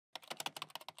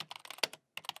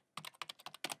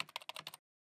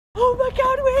Oh my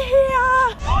god, we're here!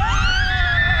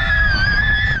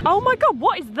 Oh my god,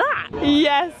 what is that?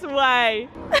 Yes way!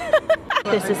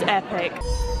 This is epic.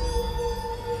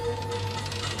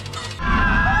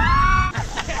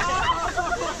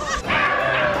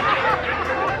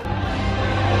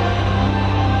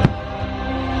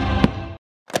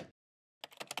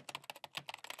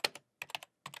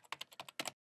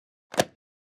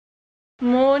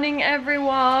 Morning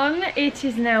everyone, it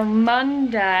is now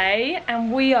Monday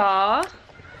and we are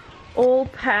all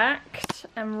packed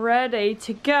and ready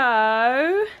to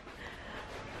go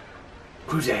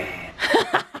cruising.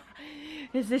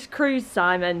 Is this cruise,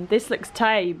 Simon? This looks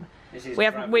tame. We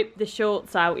haven't whipped the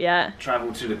shorts out yet.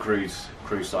 Travel to the cruise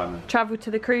Simon. Travel to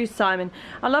the cruise, Simon.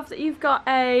 I love that you've got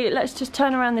a, let's just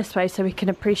turn around this way so we can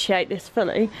appreciate this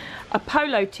fully, a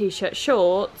polo t-shirt,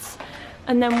 shorts,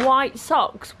 and then white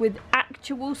socks with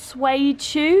actual suede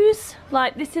shoes.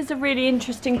 Like, this is a really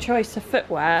interesting choice of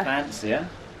footwear. Fancy, yeah?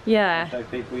 Yeah. Show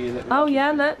people you look. Oh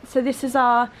yeah, look. So this is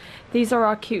these are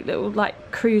our cute little like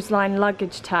cruise line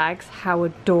luggage tags. How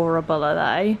adorable are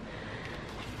they?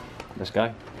 Let's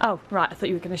go. Oh right, I thought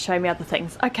you were going to show me other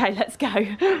things. Okay, let's go.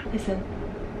 Listen.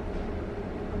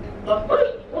 The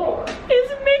first floor.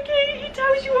 It's Mickey. He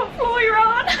tells you what floor you're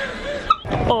on.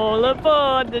 All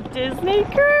aboard the Disney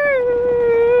cruise.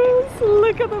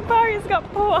 Look at the boat. It's got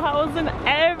portholes and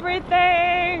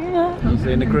everything. You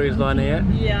seen the cruise liner yet?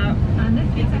 Yeah.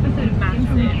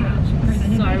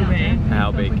 Massive. So big.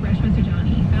 How big?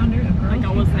 Like, I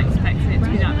wasn't expecting it to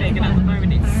be that big, and at the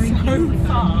moment it's so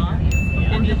far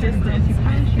in the distance.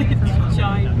 It's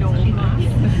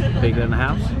ginormous. Bigger than the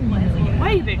house?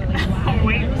 Way bigger than the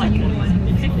house. Like 50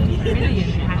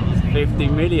 million houses. 50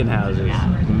 million houses.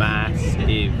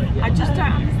 Massive. I just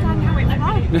don't understand how it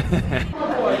floats.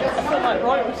 I feel like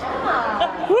royals.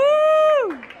 Woo!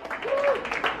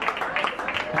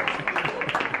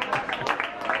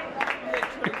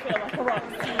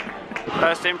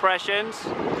 First impressions?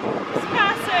 It's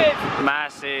massive.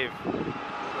 Massive.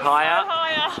 Higher? So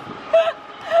higher. I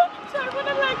don't want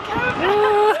to let go.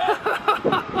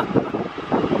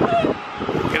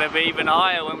 It's going to be even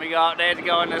higher when we go up there to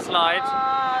go on the slide.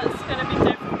 It's going to be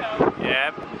difficult.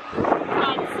 Yep.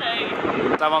 Can't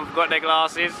see. Someone forgot their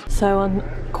glasses. So on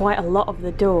quite a lot of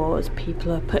the doors,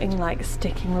 people are putting like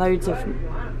sticking loads of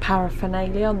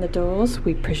paraphernalia on the doors.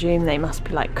 We presume they must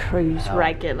be like cruise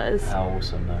regulars. How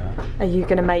awesome they are. Are you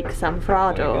going to make some for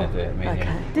our door?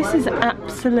 Okay. This is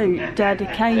absolute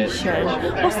dedication.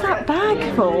 What's that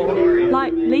bag for?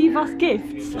 Like, leave us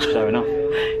gifts? Just showing off.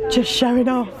 Just showing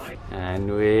off.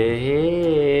 And we're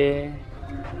here.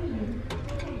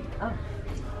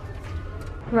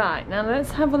 Right, now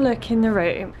let's have a look in the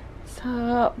room.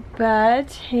 So,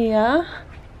 bed here.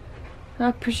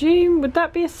 I presume, would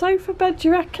that be a sofa bed, do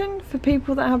you reckon? For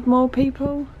people that have more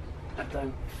people? I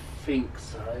don't think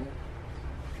so.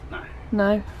 No.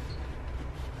 No?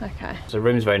 Okay. So the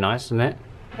room's very nice, isn't it?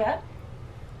 Yeah.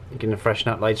 You're going to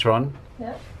freshen up later on.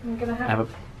 Yeah. I'm going to Have a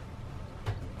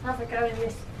go in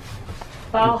this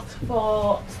bath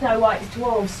for Snow White's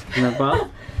dwarves. in a bath.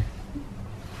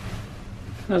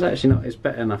 That's actually not, it's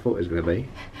better than I thought it was going to be.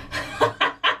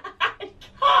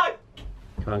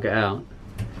 Can't get out.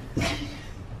 It's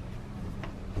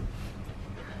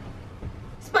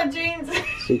my jeans.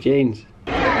 It's your jeans.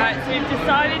 Right, so we've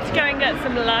decided to go and get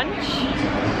some lunch.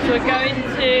 So we're going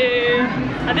to,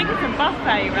 I think it's a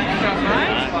buffet restaurant,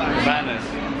 right? Banners.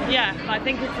 Yeah, I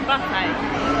think it's a buffet.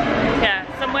 Yeah,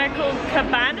 somewhere called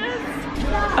CABANAs.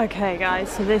 Okay guys,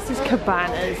 so this is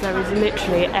CABANAs. There is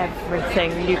literally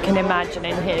everything you can imagine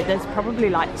in here. There's probably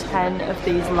like 10 of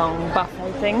these long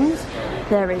buffet things.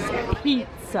 There is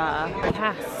pizza,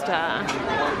 pasta,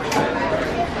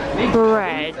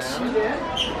 bread.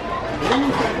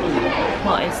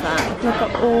 What is that? Look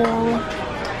at all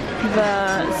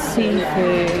the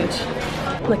seafood.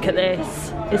 Look at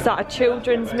this. Is that a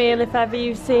children's meal if ever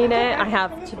you've seen it? I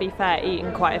have, to be fair,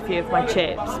 eaten quite a few of my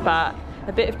chips, but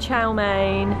a bit of chow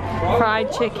mein,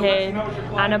 fried chicken,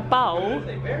 and a bowl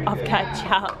of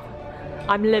ketchup.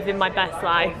 I'm living my best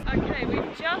life. Okay,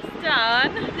 we've just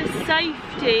done the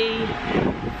safety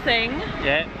thing.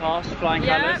 Yeah, passed, flying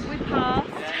colours. Yeah, we passed.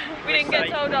 Yeah, we didn't get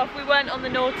told off. We weren't on the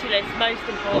naughty list, most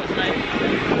importantly.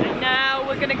 And now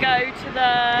we're gonna go to the,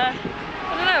 I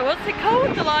don't know, what's it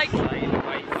called? The like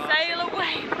sail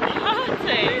away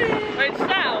party, which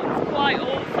sounds quite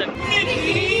awesome.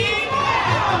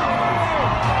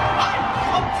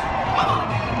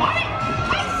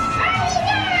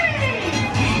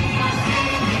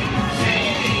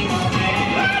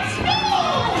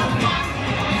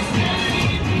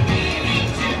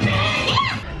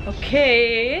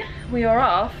 Okay, we are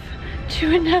off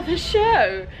to another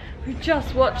show. we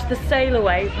just watched the Sail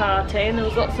Away party and there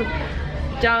was lots of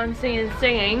dancing and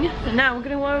singing, and now we're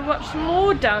going to want to watch some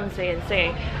more dancing and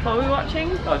singing. What are we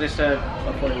watching? Oh, this, I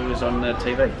thought it was on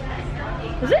TV.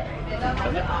 Was it?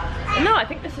 No, I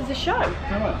think this is a show.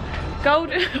 Oh.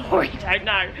 Golden, we don't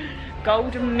know.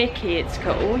 Golden Mickey it's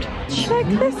called. Check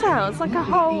this out, it's like a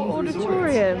whole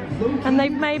auditorium. And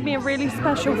they've made me a really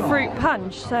special fruit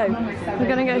punch. So we're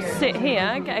gonna go sit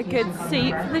here, get a good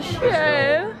seat for the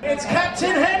show. It's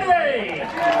Captain Henry!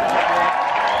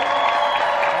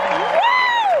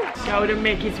 Woo! Golden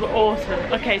Mickeys were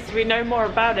awesome. Okay, so we know more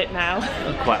about it now.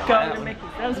 Quite high. Golden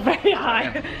Mickeys, that was very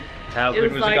high. How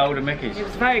good was the Golden Mickeys? It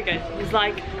was very good. It was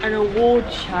like an award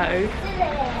show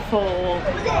for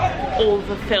all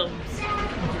the films.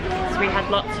 So we had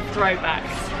lots of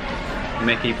throwbacks.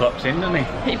 Mickey pops in, doesn't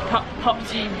he? He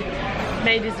popped in,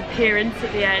 made his appearance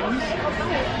at the end.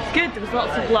 It's good, there was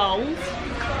lots of lulls.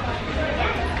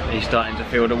 He's starting to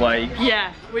feel the waves.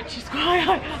 Yeah, which is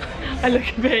why I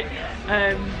look a bit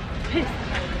pissed.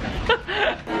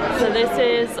 So this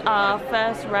is our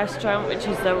first restaurant, which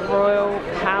is the Royal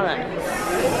Palace.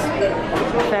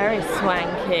 Very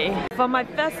swanky. For my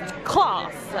first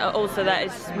class, also that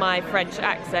is my French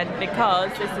accent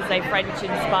because this is a French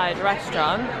inspired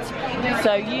restaurant.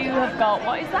 So you have got,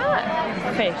 what is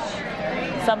that?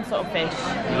 Fish. Some sort of fish.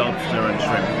 Lobster and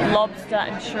shrimp. Lobster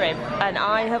and shrimp. And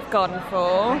I have gone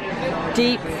for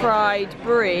deep fried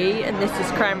brie, and this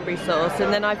is cranberry sauce.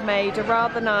 And then I've made a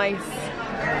rather nice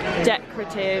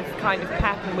decorative kind of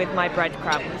pattern with my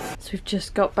breadcrumbs. So we've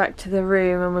just got back to the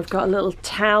room and we've got a little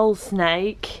towel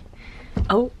snake.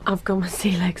 Oh, I've got my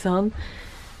sea legs on.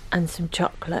 And some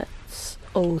chocolates.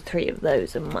 All three of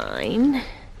those are mine.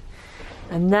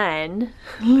 And then,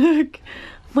 look,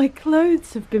 my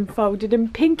clothes have been folded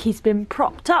and Pinky's been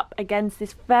propped up against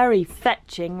this very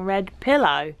fetching red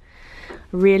pillow. I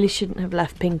really shouldn't have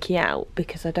left Pinky out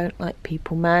because I don't like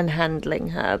people manhandling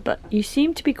her, but you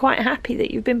seem to be quite happy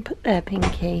that you've been put there,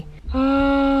 Pinky.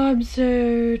 Oh, I'm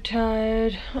so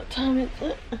tired. What time is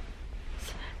it?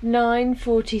 It's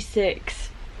 9:46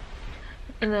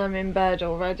 and I'm in bed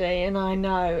already, and I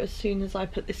know as soon as I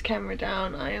put this camera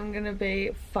down I am going to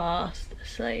be fast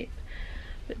asleep.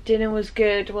 But dinner was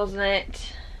good, wasn't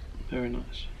it? Very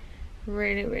nice.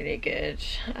 Really, really good.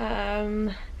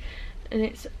 And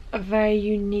it's a very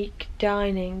unique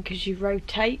dining because you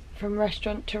rotate from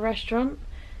restaurant to restaurant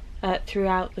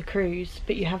throughout the cruise,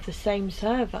 but you have the same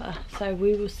server. So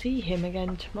we will see him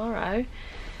again tomorrow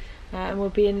and we'll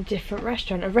be in a different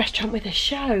restaurant, a restaurant with a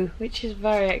show, which is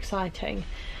very exciting.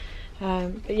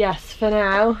 But yes, for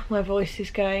now my voice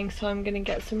is going, so I'm going to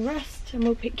get some rest and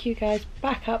we'll pick you guys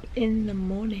back up in the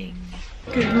morning.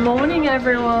 Good morning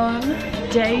everyone,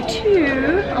 day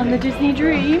 2 on the Disney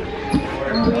Dream.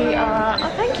 We are, oh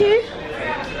thank you,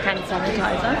 hand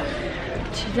sanitizer.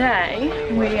 Today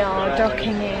we are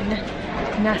docking in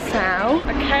Nassau.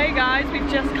 Okay guys, we've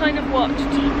just kind of watched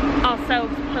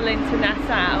ourselves pull into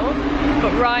Nassau,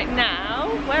 but right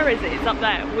now, where is it? It's up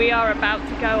there. We are about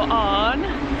to go on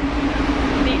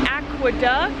the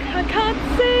aqueduct. I can't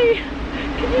see.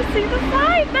 Can you see the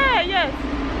sign there? Yes.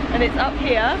 And it's up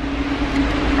here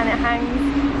and it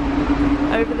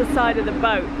hangs over the side of the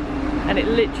boat. And it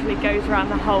literally goes around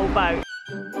the whole boat.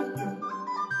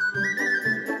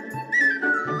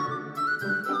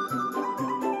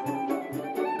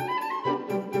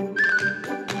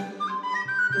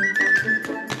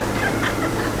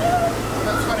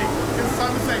 That's funny, because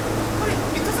Simon was saying, wait,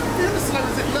 it doesn't feel as slow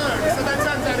as it looks, so that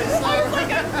turns out it's slow.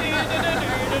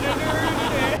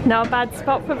 Not a bad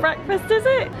spot for breakfast, is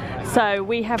it? So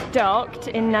we have docked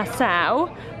in Nassau,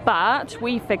 but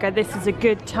we figure this is a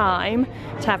good time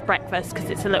to have breakfast because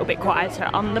it's a little bit quieter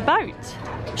on the boat.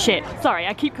 Ship, sorry,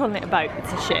 I keep calling it a boat,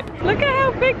 it's a ship. Look at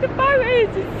how big the boat is,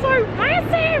 it's so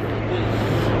massive!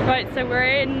 Right, so we're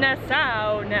in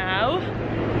Nassau now,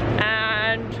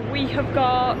 and we have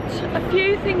got a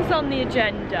few things on the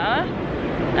agenda.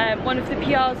 One of the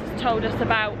PRs has told us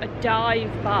about a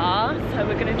dive bar, so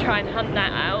we're going to try and hunt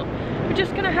that out. We're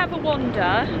just going to have a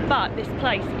wander, but this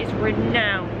place is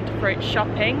renowned for its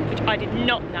shopping, which I did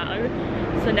not know.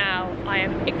 So now I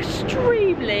am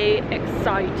extremely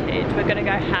excited. We're going to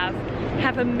go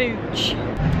have a mooch.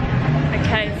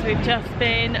 Okay, so we've just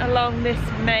been along this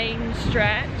main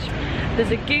stretch.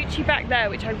 There's a Gucci back there,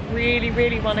 which I really,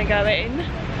 really want to go in.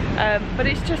 But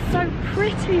it's just so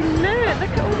pretty. Look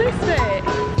at all this bit.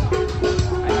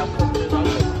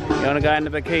 You want to go in the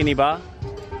bikini bar?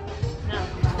 No.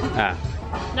 Ah.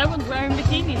 No one's wearing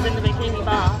bikinis in the bikini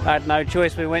bar. I had no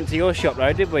choice, we went to your shop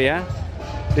though, did we, yeah?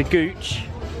 The Gooch.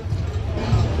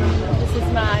 This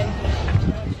is my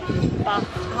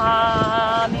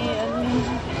Bahamian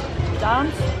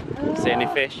can't. See any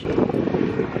fish?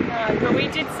 No, but we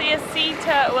did see a sea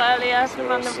turtle earlier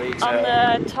from on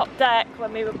the top deck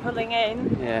when we were pulling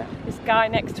in. Yeah. This guy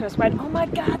next to us went, "Oh my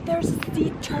god, there's a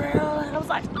sea turtle," and I was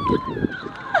like,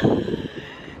 "Ah!" It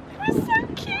was so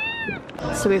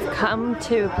cute. So we've come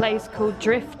to a place called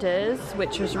Drifters,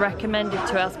 which was recommended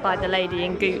to us by the lady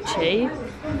in Gucci,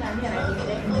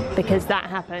 because that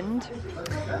happened.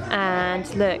 And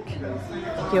look,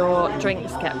 your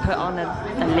drinks get put on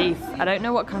a leaf. I don't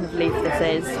know what kind of leaf this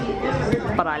is,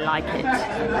 but I like it.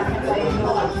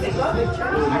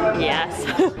 Yes.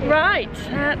 Right,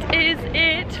 that is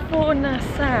it for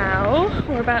Nassau.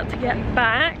 We're about to get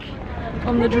back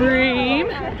on the Dream.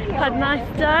 Had a nice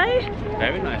day.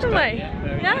 Very nice Haven't day. we?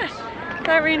 Very Yeah. nice.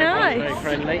 Very nice. Very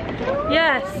friendly.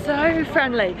 Yeah, so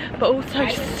friendly, but also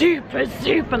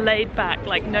super laid back,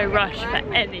 like no rush for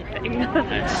anything.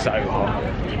 It's so hot.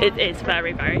 It is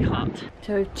very hot.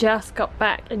 So we've just got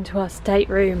back into our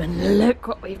stateroom and look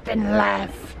what we've been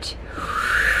left.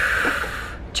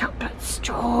 Chocolate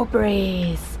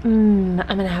strawberries. I'm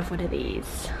gonna have one of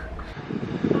these.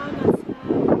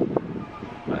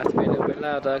 Might have to be a little bit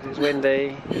louder because it's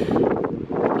windy.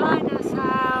 Bye,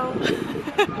 Nassau.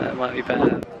 That might be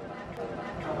better.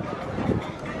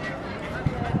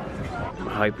 I'm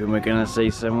hoping we're going to see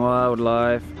some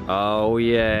wildlife. Oh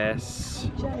yes.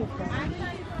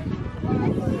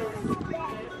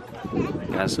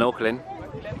 And snorkeling.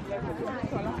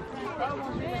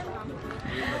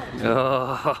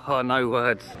 Oh, no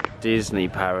words. Disney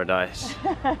paradise.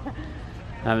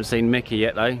 Haven't seen Mickey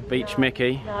yet though. Beach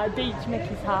Mickey. No, Beach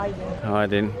Mickey's hiding.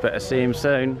 Hiding. Better see him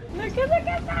soon. Look at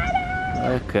that!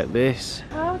 Look at this.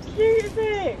 How cute is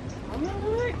it? Come and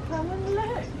look, come and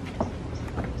look.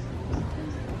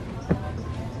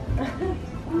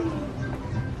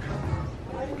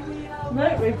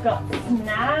 Look, we've got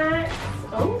snacks.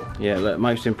 Oh. Yeah, look,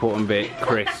 most important bit,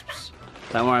 crisps.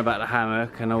 Don't worry about the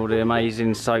hammock and all the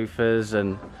amazing sofas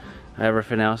and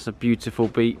everything else, the beautiful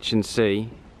beach and sea,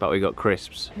 but we got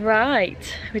crisps.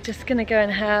 Right, we're just gonna go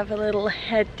and have a little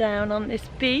head down on this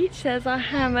beach. There's our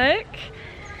hammock,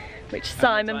 which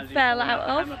Simon fell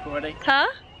out of. Huh?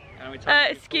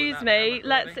 Excuse me,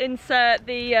 let's insert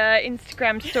the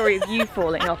Instagram story of you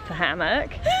falling off the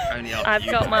hammock. I've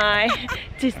got my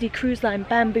Disney Cruise Line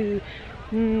bamboo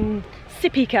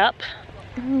sippy cup.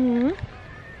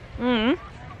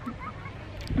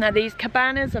 Now these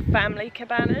cabanas are family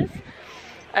cabanas.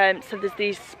 So there's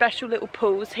these special little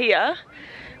pools here,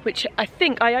 which I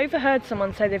think I overheard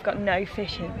someone say they've got no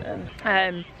fish in them.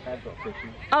 They've got fish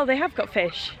in. Oh, they have got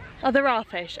fish. Oh, there are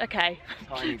fish. Okay.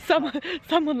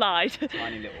 Someone lied.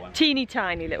 Tiny little one. Teeny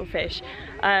tiny little fish.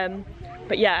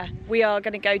 But yeah, we are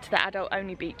going to go to the adult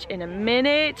only beach in a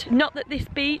minute. Not that this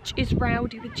beach is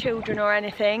rowdy with children or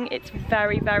anything. It's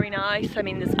very nice. I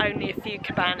mean, there's only a few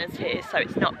cabanas here, so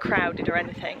it's not crowded or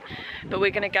anything. But we're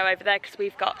going to go over there because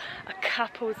we've got a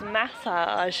couples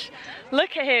massage.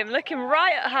 Look at him, looking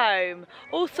right at home.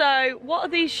 Also, what are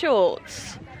these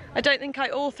shorts? I don't think I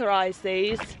authorised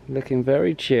these. Looking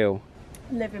very chill.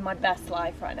 Living my best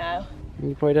life right now.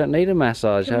 You probably don't need a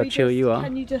massage, how chill you are.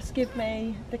 Can you just give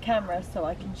me the camera so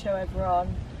I can show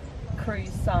everyone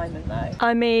Cruise Simon though?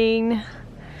 I mean,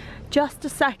 just a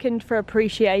second for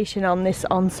appreciation on this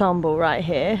ensemble right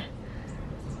here.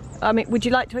 I mean, would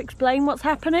you like to explain what's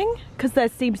happening? Because there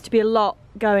seems to be a lot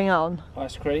going on.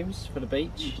 Ice creams for the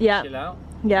beach. Yeah. Chill out.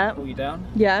 Yeah. Cool you down.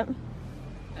 Yeah.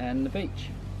 And the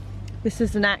beach. This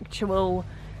is an actual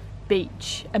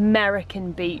beach,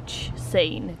 American beach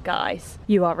scene, guys.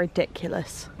 You are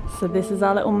ridiculous. So this is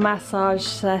our little massage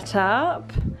set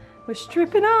up. We're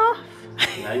stripping off.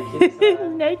 Naked.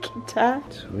 Naked tap.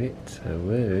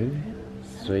 Twitteroo.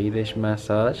 Swedish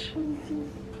massage.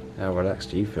 How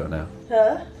relaxed do you feel now?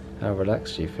 Huh? How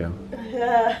relaxed do you feel?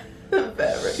 Yeah,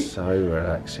 very. So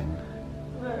relaxing.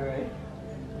 Very.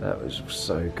 That was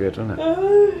so good, wasn't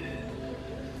it?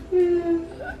 Yeah.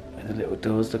 And the little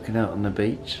doors looking out on the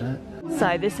beach.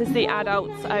 So this is the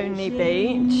adults only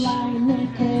beach.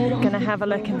 Gonna have a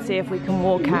look and see if we can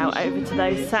walk out over to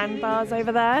those sandbars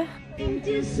over there.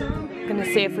 Gonna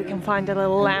see if we can find a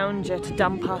little lounger to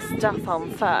dump our stuff on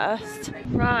first.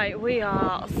 Right, we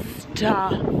are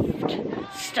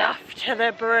stuffed to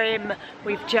the brim.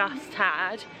 We've just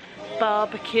had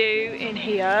barbecue in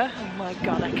here. Oh my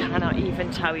god, I cannot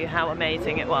even tell you how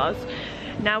amazing it was.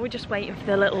 Now we're just waiting for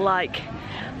the little like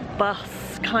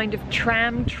bus kind of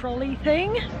tram trolley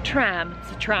thing. Tram,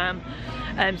 it's a tram.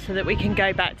 So that we can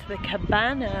go back to the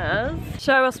cabanas.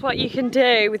 Show us what you can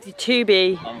do with your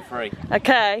tubie. I'm free.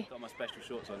 Okay. Got my special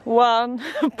shorts on. 1,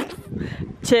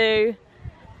 2,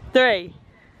 3.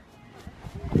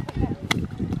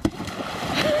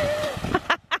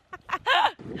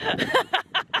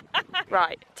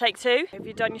 Right, take two. Have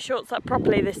you done your shorts up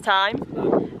properly this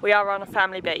time? We are on a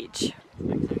family beach.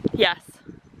 Yes.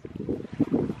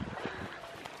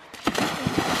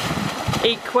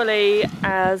 Equally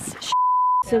as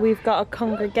so we've got a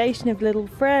congregation of little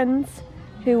friends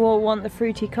who all want the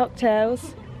fruity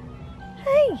cocktails.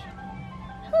 Hey!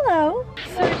 Hello!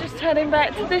 So we're just heading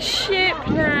back to the ship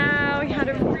now. We had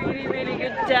a really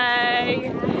good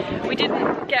day. We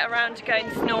didn't get around to going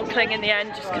snorkeling in the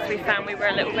end just because we found we were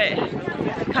a little bit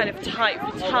kind of tight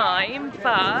for time,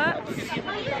 but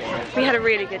we had a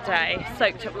really good day.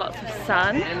 Soaked up lots of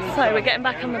sun. So we're getting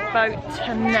back on the boat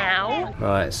now.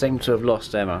 Right, seem to have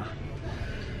lost Emma.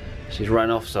 She's run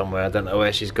off somewhere, I don't know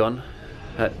where she's gone.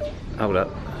 Hold up.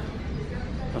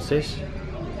 What's this?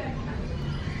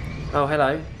 Oh,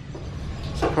 hello.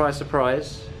 Surprise,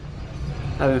 surprise.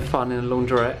 Having fun in a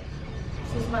laundrette.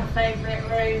 This is my favourite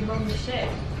room on the ship.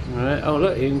 Right. Oh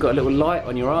look, you even got a little light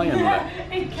on your iron.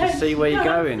 To see where you're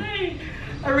going.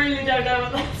 I really don't know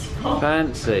what that's for.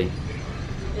 Fancy.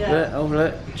 Yeah. Look, oh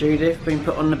look, Judith been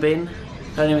put on the bin.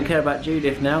 Don't even care about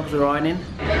Judith now because we're ironing.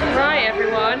 Right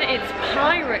everyone, it's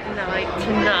pirate night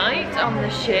tonight on the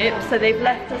ship. So they've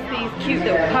left us these cute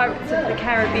little Pirates of the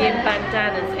Caribbean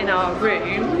bandanas in our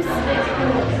rooms.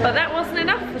 But that wasn't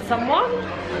enough for someone.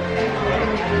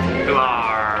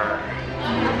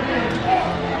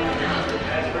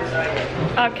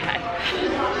 Okay.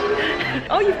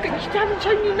 Oh, you haven't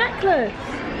shown your necklace.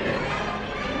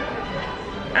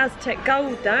 Aztec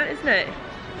gold, that, isn't it?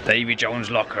 Davy Jones'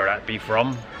 locker, that be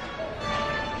from.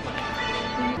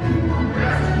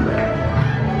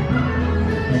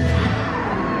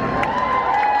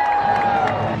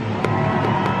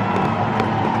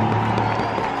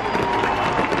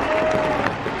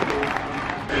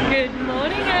 Good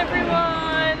morning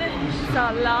everyone. It's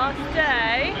our last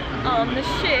day on the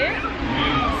ship.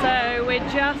 So we're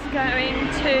just going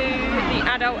to the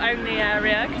adult only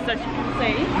area because as you can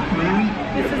see,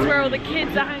 this is where all the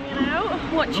kids are hanging out,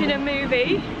 watching a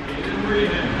movie. Where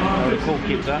all the cool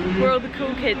kids are. Where all the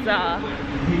cool kids are.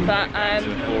 But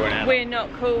we're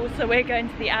not cool, so we're going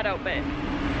to the adult bit.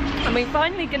 And we're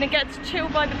finally going to get to chill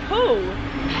by the pool.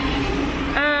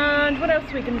 And what else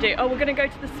are we going to do? Oh, we're going to go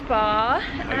to the spa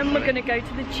and we're going to go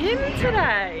to the gym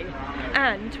today.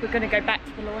 And we're going to go back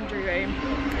to the laundry room,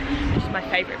 which is my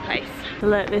favourite place.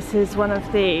 Look, this is one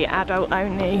of the adult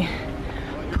only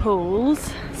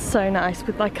pools. So nice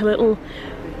with like a little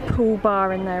pool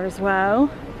bar in there as well.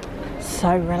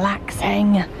 So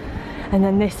relaxing. And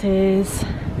then this is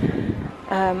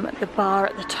the bar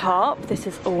at the top. This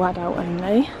is all adult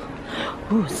only.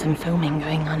 Ooh, some filming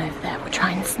going on over there. We'll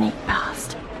try and sneak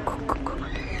past.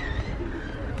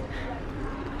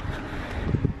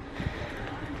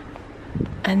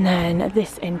 And then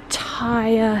this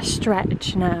entire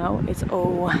stretch now is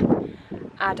all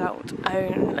adult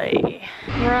only.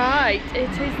 Right,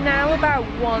 it is now about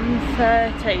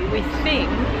 1:30. We think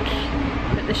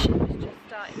that the ship is just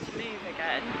starting to move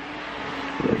again.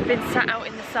 We've been sat out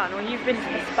in the sun. Well, you've been to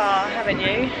the spa, haven't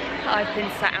you? I've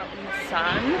been sat out in the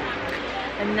sun.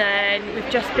 And then we've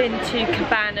just been to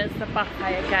CABANA's, the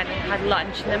buffet again, and had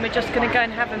lunch. And then we're just going to go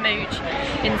and have a mooch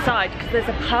inside because there's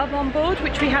a pub on board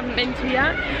which we haven't been to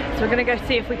yet. So we're going to go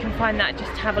see if we can find that,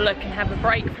 just to have a look and have a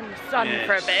break from the sun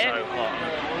for a bit. So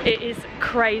hot. It is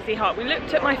crazy hot. We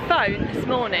looked at my phone this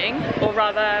morning, or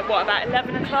rather, what, about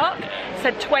 11 o'clock? It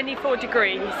said 24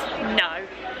 degrees. No,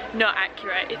 not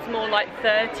accurate. It's more like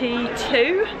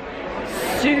 32.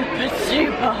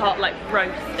 Super hot, like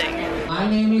roasting. My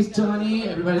name is Tony.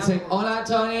 Everybody say hola,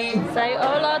 Tony. Say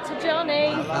hola to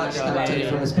Johnny. Tony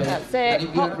from Spain. That's it. And if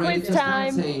you're Hot ready, quiz just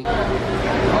time. say,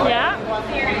 Yeah?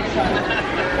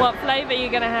 What flavour are you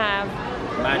going to have?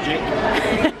 Magic.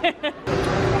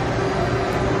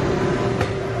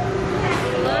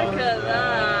 Look at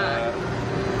that.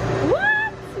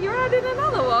 What? You're adding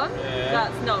another one? Yeah.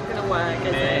 That's not going to work,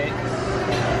 is it?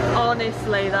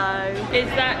 Honestly though, is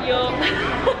that your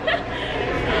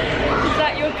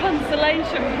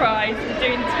consolation prize for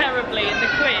doing terribly in the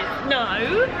quiz?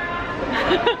 No.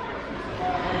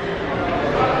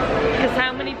 Because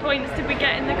how many points did we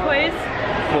get in the quiz?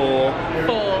 4.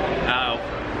 4. Out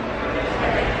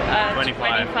of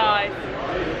 25.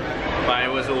 But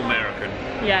it was all American.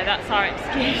 Yeah, that's our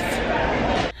excuse.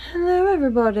 Hello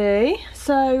everybody.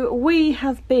 So we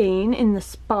have been in the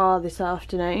spa this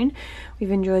afternoon.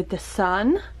 We've enjoyed the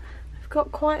sun. We've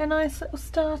got quite a nice little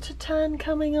starter tan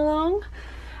coming along.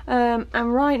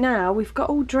 And right now we've got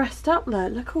all dressed up there.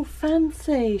 Look all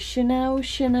fancy. Chanel.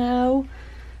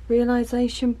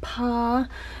 Realisation par.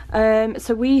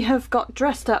 So we have got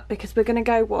dressed up because we're going to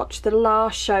go watch the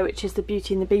last show, which is the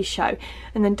Beauty and the Beast show,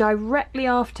 and then directly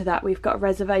after that we've got a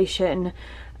reservation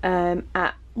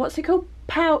at, what's it called?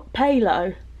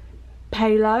 PALO,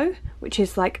 which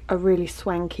is like a really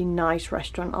swanky nice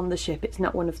restaurant on the ship. It's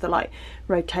not one of the like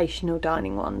rotational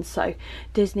dining ones. So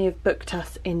Disney have booked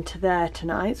us into there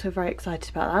tonight, so we're very excited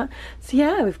about that. So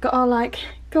yeah, we've got our like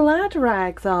glad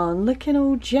rags on, looking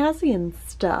all jazzy and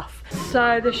stuff.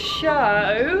 So the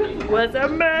show was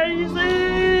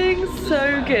amazing,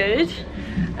 so good.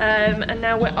 And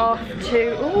now we're off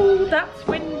to, oh that's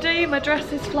windy, my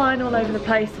dress is flying all over the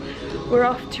place. We're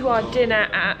off to our dinner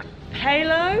at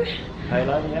PALO,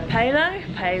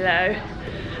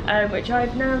 which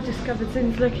I've now discovered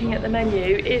since looking at the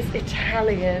menu is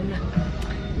Italian.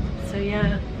 So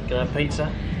yeah. Can I have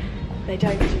pizza? They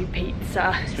don't do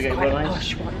pizza. It's quite a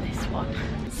posh one, this one.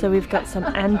 So we've got some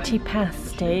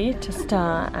antipasti to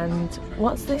start, and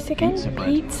what's this again?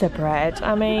 Pizza bread.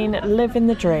 I mean, living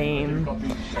the dream.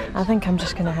 I think I'm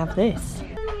just gonna have this.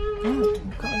 Oh,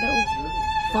 we've got a little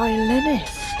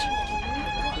violinist.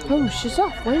 Oh, she's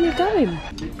off. Where are you going?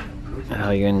 How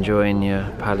are you enjoying your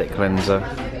palate cleanser?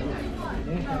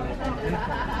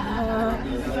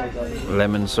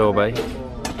 Lemon sorbet.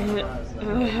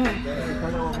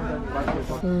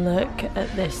 Look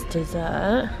at this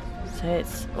dessert. So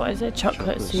it's, what is it?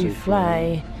 Chocolate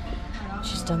souffle.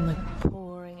 She's done the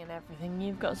pouring and everything.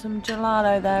 You've got some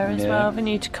gelato there as well, haven't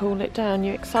you, to cool it down?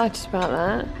 You excited about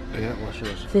that? Yeah, what's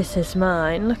yours? This is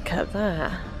mine. Look at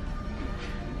that.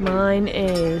 Mine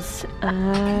is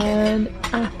an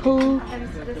apple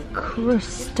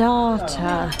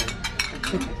crostata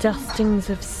with dustings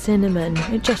of cinnamon.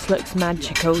 It just looks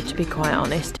magical, to be quite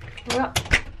honest. Oh,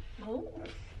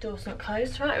 door's not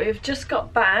closed. Right, we've just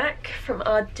got back from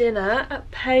our dinner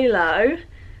at PALO,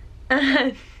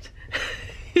 and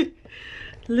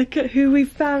look at who we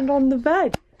found on the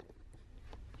bed.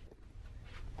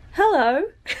 Hello.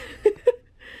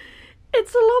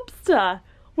 It's a lobster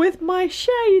with my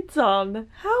shades on.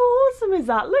 How awesome is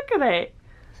that? Look at it.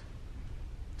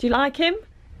 Do you like him?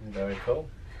 Very cool.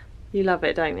 You love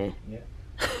it, don't you? Yeah.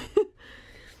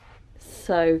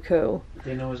 So cool.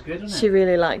 Dinner was good, wasn't it? She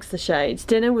really likes the shades.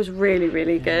 Dinner was really,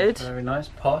 really good. Very nice,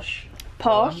 posh.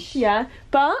 Posh, yeah.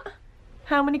 But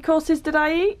how many courses did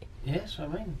I eat? Yes, I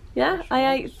mean. Yeah,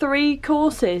 I ate 3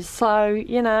 courses, so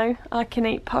you know I can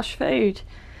eat posh food.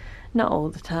 Not all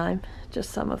the time,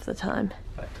 just some of the time.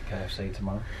 Back to KFC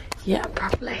tomorrow. Yeah,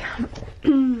 probably.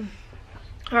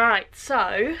 Alright,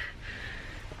 so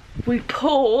we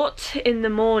port in the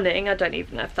morning. I don't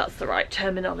even know if that's the right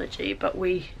terminology, but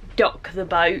we dock the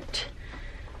boat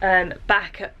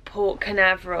back at Port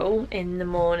Canaveral in the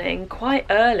morning. Quite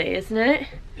early, isn't it?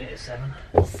 Yeah, 7.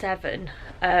 7.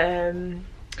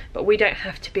 But we don't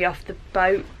have to be off the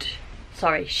boat,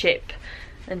 sorry, ship,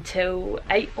 until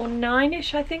 8 or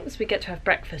 9ish, I think, so we get to have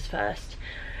breakfast first.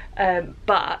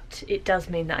 But it does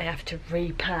mean that I have to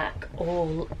repack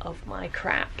all of my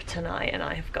crap tonight, and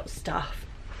I have got stuff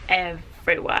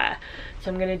everywhere. So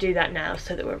I'm going to do that now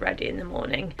so that we're ready in the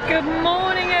morning. Good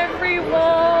morning,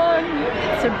 everyone.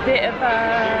 It's a bit of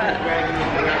a,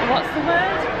 what's the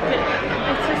word?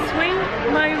 It's a sweet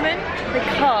moment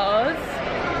because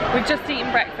we've just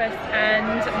eaten breakfast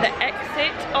and the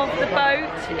exit of the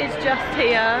boat is just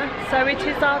here. So it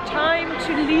is our time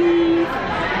to leave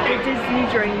the Disney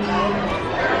dream.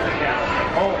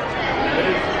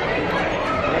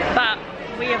 But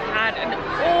we have had an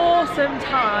awesome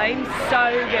time,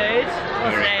 so good,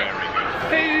 wasn't it?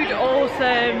 Food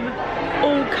awesome,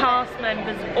 all cast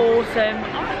members awesome.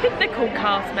 I think they're called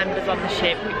cast members on the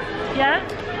ship. Yeah?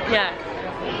 Yeah.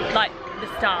 Like the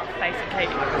staff, basically.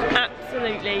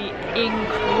 Absolutely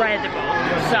incredible.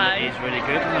 So it's really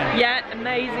good, isn't it? Yeah,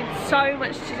 amazing. So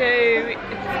much to do.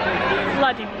 It's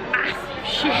bloody massive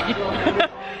ship.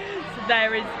 So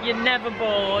there is, you're never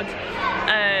bored.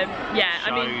 Yeah,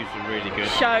 I mean, shows were really good.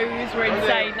 Shows were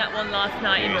insane. That one last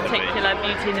night in particular,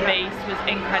 Beauty and the Beast, was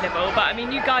incredible. But I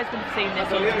mean, you guys would have seen this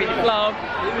all through the vlog.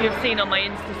 You've seen on my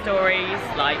Insta stories.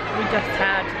 Like, we just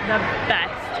had the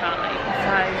best time.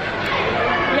 So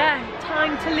yeah,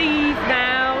 time to leave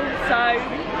now. So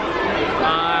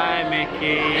bye,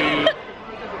 Mickey.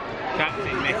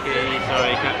 Captain Mickey.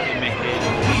 Sorry, Captain Mickey.